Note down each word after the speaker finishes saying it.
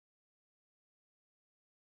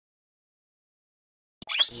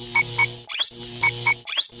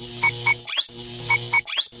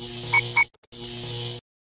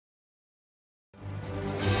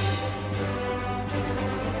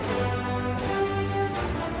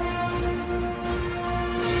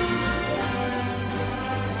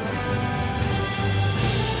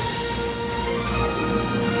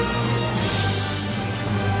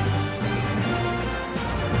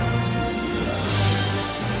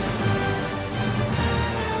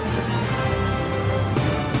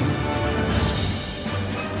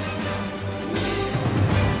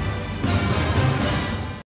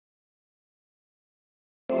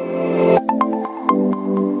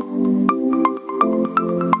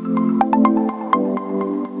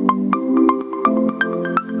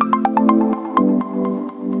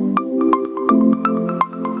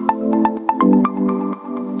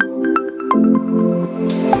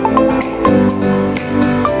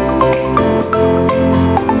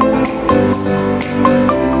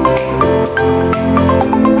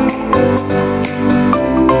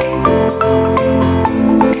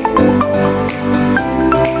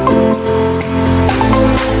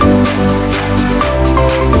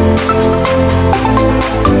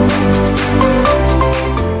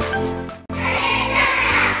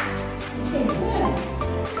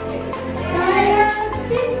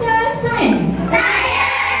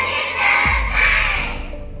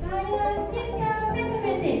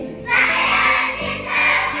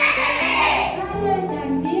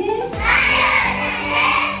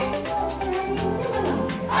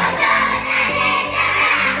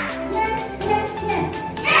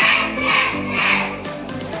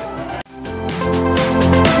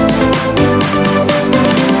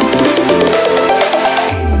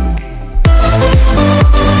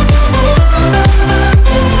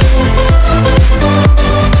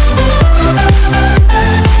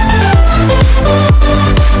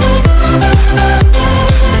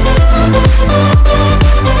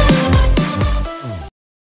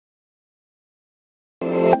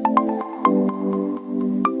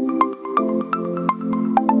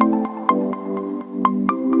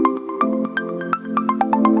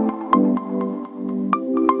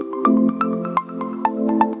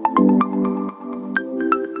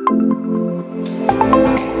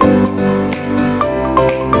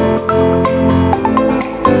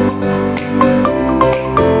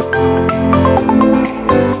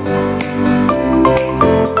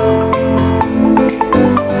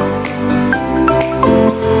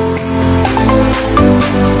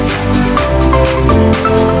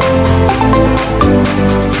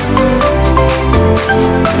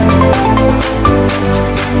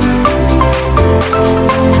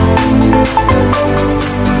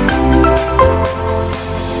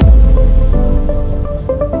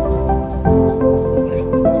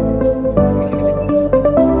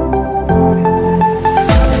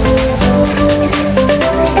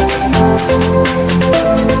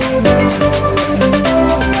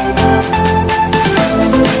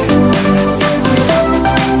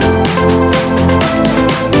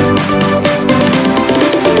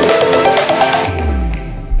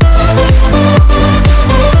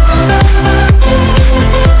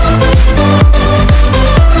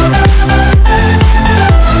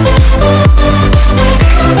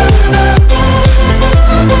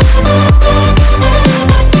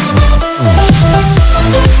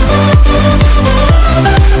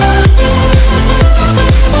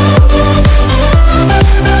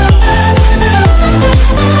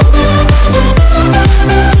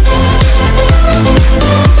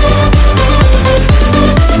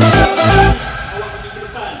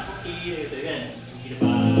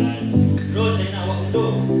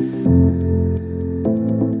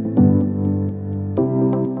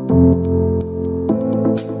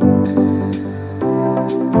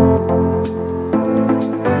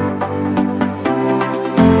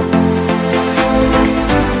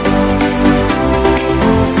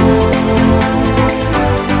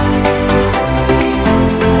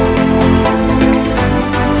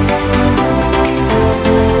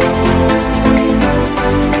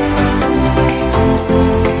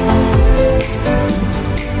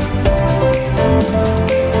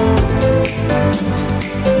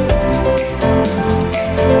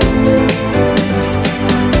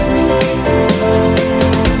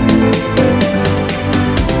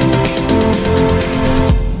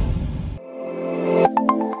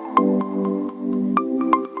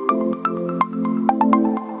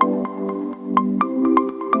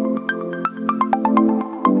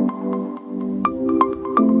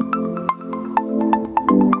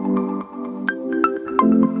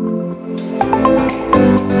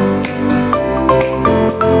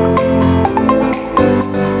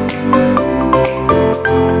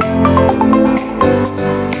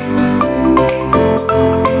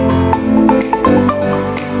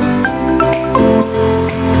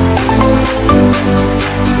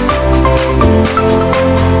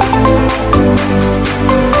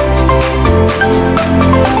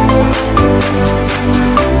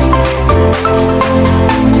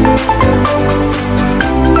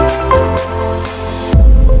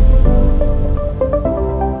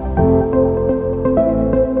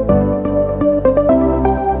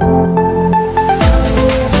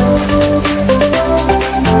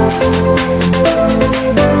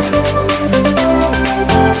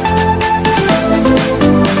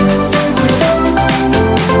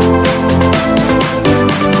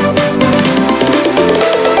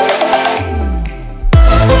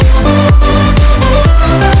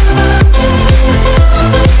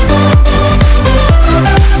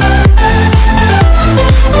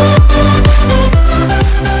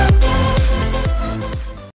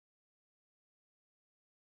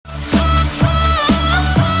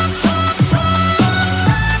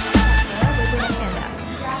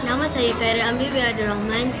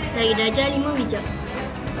Dari darjah 5 bijak.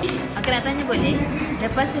 Aku nak tanya boleh?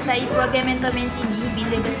 Lepas sertai program mentor Menti ni,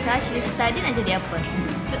 bila besar cita-cita adik nak jadi apa?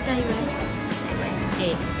 Doktor Amran.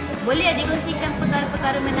 Okey. Boleh adik kongsikan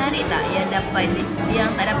perkara-perkara menarik tak yang tak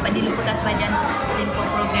dapat dilupakan sepanjang tempoh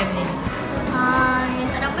program ni? Yang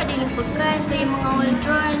tak dapat dilupakan, saya mengawal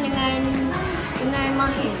drone dengan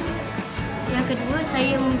mahir. Yang kedua,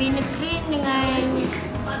 saya membina kren dengan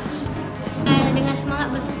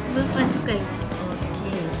semangat berpasukan. Okey.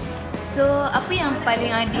 So, apa yang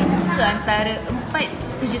paling adik suka antara 4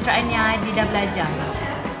 kejuruteraan yang adik dah belajar?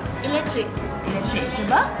 Elektrik.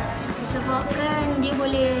 Sebab? Disebabkan dia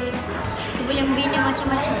boleh membina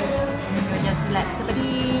macam-macam. Macam silat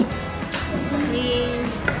seperti kren,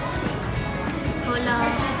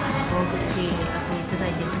 solar. Okey, itu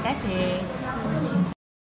saja. Terima kasih.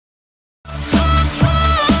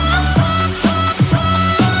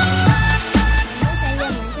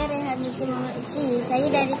 Saya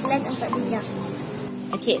dari kelas 4 bijak.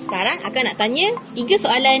 Okey, sekarang akak nak tanya 3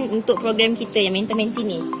 soalan untuk program kita yang Mentor Menti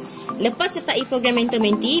ni. Lepas sertai program Mentor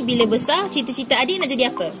Menti, bila besar cita-cita adik nak jadi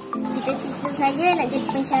apa? Cita-cita saya nak jadi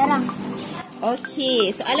pensyarah.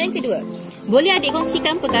 Okey, soalan kedua. Boleh adik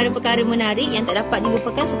kongsikan perkara-perkara menarik yang tak dapat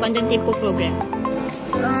dilupakan sepanjang tempoh program?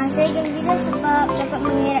 Saya gembira sebab dapat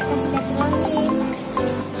mengeratkan silaturahim.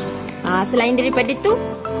 Selain daripada tu,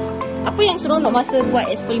 apa yang seronok masa buat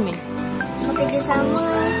eksperimen?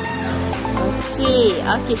 Bekerjasama.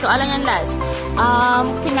 Okey, soalan yang last.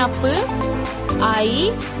 Kenapa air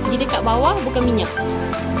di dekat bawah bukan minyak?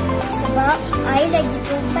 Sebab air lagi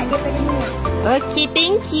cepat daripada minyak. Okey,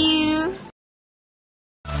 thank you.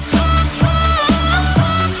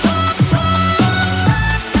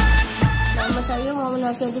 Nama saya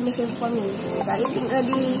Mohd Disempurnakan. Saya tinggal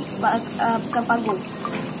di Pagoh.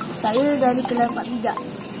 Saya dari kelas 4 bijak.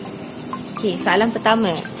 Okey, soalan pertama.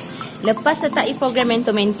 Lepas sertai program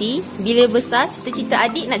Mentor Menti, bila besar cita-cita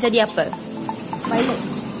adik nak jadi apa? Pilot.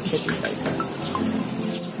 Jadi pilot.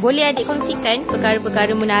 Boleh adik kongsikan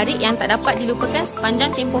perkara-perkara menarik yang tak dapat dilupakan sepanjang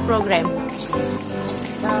tempoh program?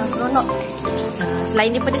 Seronok.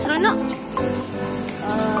 Selain daripada seronok?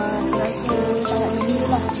 Rasa sangat gembira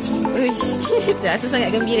lah. Rasa sangat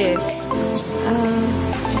gembira.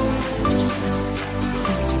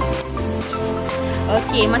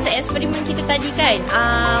 Okey, macam eksperimen kita tadi kan,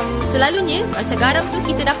 selalunya macam garam tu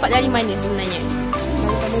kita dapat dari mana sebenarnya?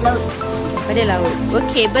 Daripada laut. Daripada laut.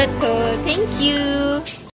 Okey, betul. Thank you.